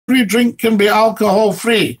every drink can be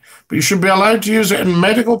alcohol-free, but you should be allowed to use it in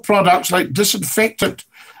medical products like disinfectant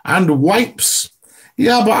and wipes.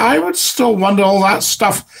 Yeah, but I would still wonder all that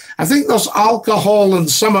stuff. I think there's alcohol in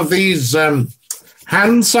some of these hand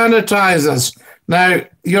sanitizers. Now,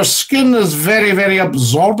 your skin is very, very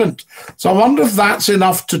absorbent. So I wonder if that's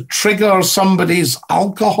enough to trigger somebody's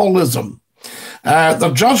alcoholism.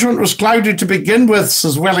 The judgment was clouded to begin with,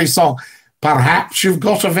 says Willie Song. Perhaps you've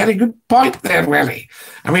got a very good point there, Willie.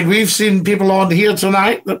 I mean, we've seen people on here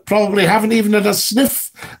tonight that probably haven't even had a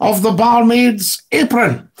sniff of the barmaid's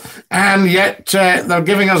apron, and yet they're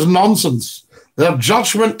giving us nonsense. Their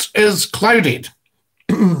judgment is clouded.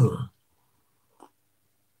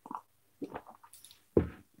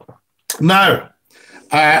 Now,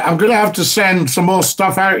 I'm going to have to send some more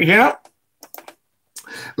stuff out here.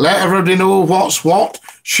 Let everybody know what's what.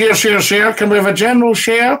 Share, share, share. Can we have a general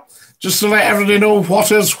share? Just to let everybody know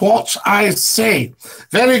what is what I say.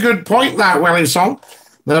 Very good point, that, Willie Song.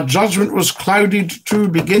 Their judgment was clouded to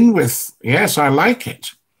begin with. Yes, I like it.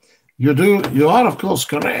 You do. You are, of course,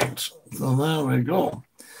 correct. So there we go.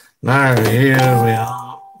 Now, here we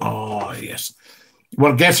are. Oh, yes.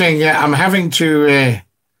 We're getting... I'm having to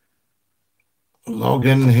log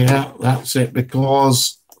in here. That's it,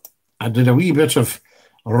 because I did a wee bit of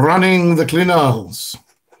running the cleaners.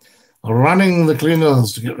 Running the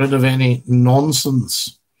cleaners to get rid of any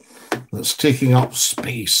nonsense that's taking up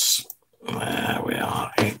space. There we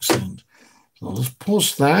are. Excellent. So I'll just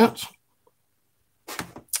post that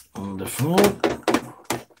on the phone.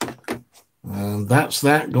 And that's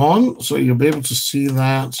that gone. So you'll be able to see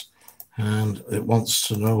that. And it wants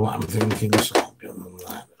to know what I'm thinking. So I'll give them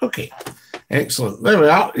that. Okay. Excellent. There we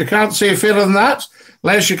are. You can't say fairer than that,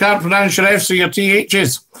 unless you can't pronounce your F's or your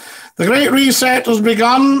TH's. The Great Reset has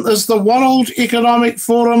begun. Is the World Economic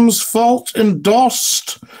Forum's fault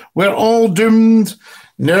endorsed? We're all doomed.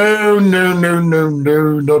 No, no, no, no,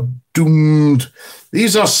 no, not doomed.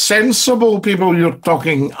 These are sensible people you're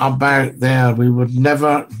talking about there. We would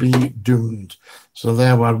never be doomed. So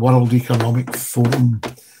there we're World Economic Forum.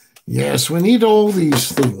 Yes, we need all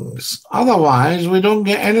these things. Otherwise, we don't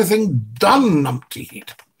get anything done, numpty.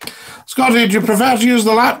 Scotty, do you prefer to use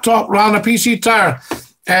the laptop rather than a PC tower?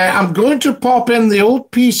 I'm going to pop in the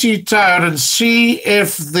old PC tower and see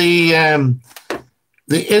if the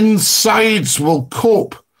insides will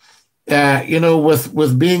cope, you know,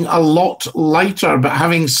 with being a lot lighter. But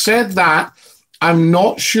having said that, I'm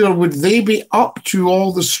not sure, would they be up to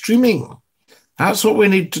all the streaming? That's what we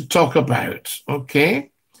need to talk about,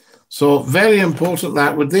 okay? So very important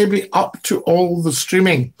that. Would they be up to all the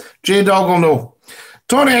streaming? J-Dog will know.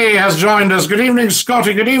 Tony has joined us. Good evening,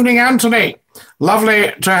 Scotty. Good evening, Anthony.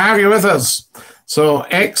 Lovely to have you with us. So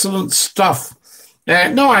excellent stuff.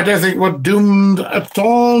 No, I don't think we're doomed at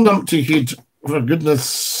all, numpty head, for goodness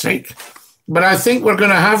sake. But I think we're going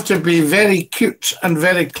to have to be very cute and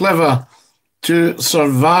very clever to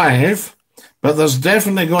survive. But there's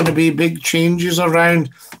definitely going to be big changes around.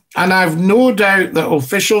 And I've no doubt that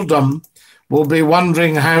officialdom will be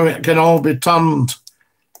wondering how it can all be turned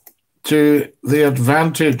to the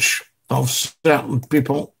advantage of certain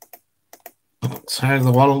people. That's how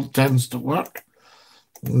the world tends to work.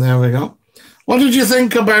 And there we go. What did you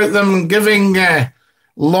think about them giving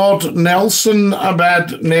Lord Nelson a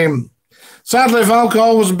bad name? Sadly, if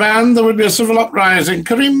alcohol was banned, there would be a civil uprising.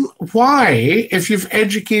 Kareem, why, if you've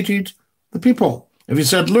educated the people? If you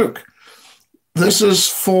said, look, this is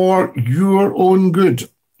for your own good,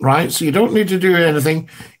 right? So you don't need to do anything.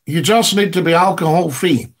 You just need to be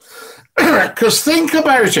alcohol-free. Because think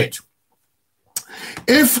about it.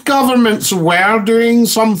 If governments were doing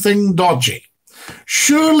something dodgy,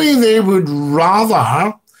 surely they would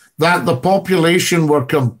rather that the population were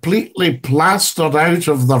completely plastered out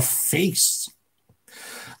of their face.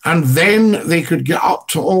 And then they could get up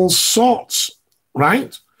to all sorts,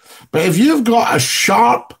 right? But if you've got a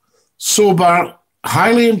sharp, sober,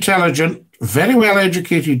 highly intelligent, very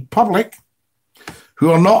well-educated public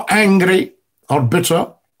who are not angry or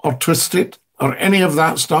bitter or twisted or any of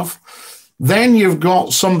that stuff, then you've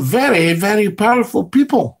got some very, very powerful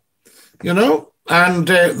people, you know, and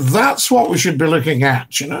that's what we should be looking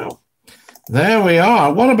at, you know. There we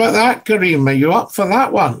are. What about that, Kareem? Are you up for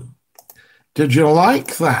that one? Did you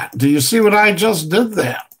like that? Do you see what I just did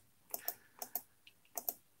there?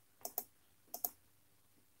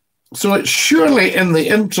 So it's surely in the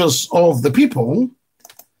interest of the people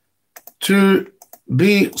to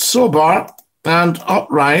be sober and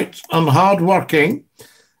upright and hardworking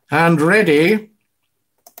and ready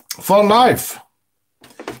for life.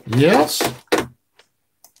 Yes?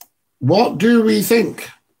 What do we think?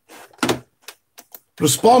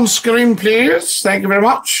 Response screen, please. Thank you very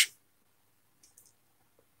much.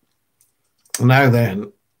 Now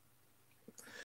then,